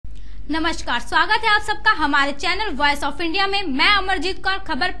नमस्कार, स्वागत है आप सबका हमारे चैनल वॉइस ऑफ इंडिया में। मैं अमरजीत कौर,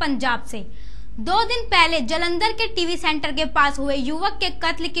 खबर पंजाब से। 2 दिन पहले जालंधर के टीवी सेंटर के पास हुए युवक के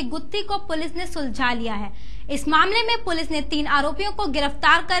कत्ल की गुत्थी को पुलिस ने सुलझा लिया है। इस मामले में पुलिस ने 3 आरोपियों को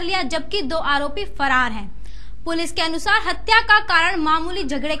गिरफ्तार कर लिया, जबकि 2 आरोपी फरार हैं। पुलिस के अनुसार हत्या का कारण मामूली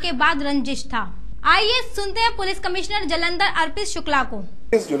झगड़े के बाद रंजिश था। आइए सुनते हैं पुलिस कमिश्नर जालंधर अर्पित शुक्ला को।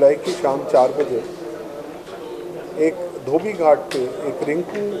 20 जुलाई की शाम 4 बजे एक धोबी घाट पे एक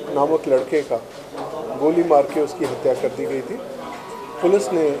रिंकू नामक लड़के का गोली मार के उसकी हत्या कर दी गई थी। पुलिस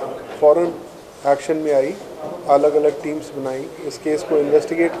ने फौरन एक्शन में आई, अलग अलग टीम्स बनाई, इस केस को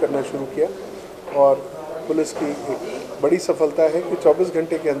इन्वेस्टिगेट करना शुरू किया और पुलिस की एक बड़ी सफलता है कि 24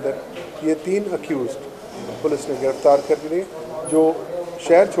 घंटे के अंदर ये 3 अक्यूज्ड पुलिस ने गिरफ्तार कर लिए। जो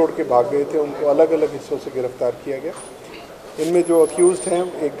शहर छोड़ के भाग गए थे उनको अलग अलग हिस्सों से गिरफ्तार किया गया। इनमें जो अक्यूज्ड हैं,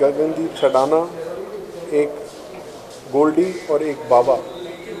 एक गगनदीप सडाना, एक गोल्डी और एक बाबा,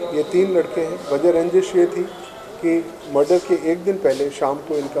 ये 3 लड़के हैं। वजह रंजिश ये थी कि मर्डर के 1 दिन पहले शाम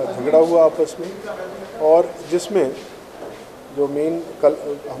को इनका झगड़ा हुआ आपस में, और जिसमें जो मेन कल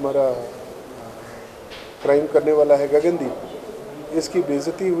हमारा क्राइम करने वाला है गगनदीप, इसकी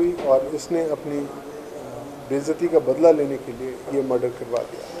बेइज्जती हुई और इसने अपनी बेइज्जती का बदला लेने के लिए ये मर्डर करवा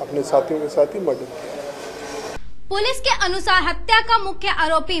दिया, अपने साथियों के साथ ही मर्डर किया। पुलिस के अनुसार हत्या का मुख्य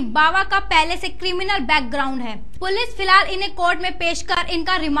आरोपी बाबा का पहले से क्रिमिनल बैकग्राउंड है। पुलिस फिलहाल इन्हें कोर्ट में पेश कर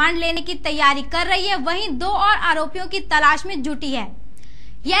इनका रिमांड लेने की तैयारी कर रही है। वहीं 2 और आरोपियों की तलाश में जुटी है।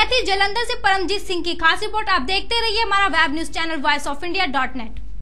 यह थी जालंधर से परमजीत सिंह की खास रिपोर्ट। आप देखते रहिए हमारा वेब न्यूज चैनल voiceofindia.net।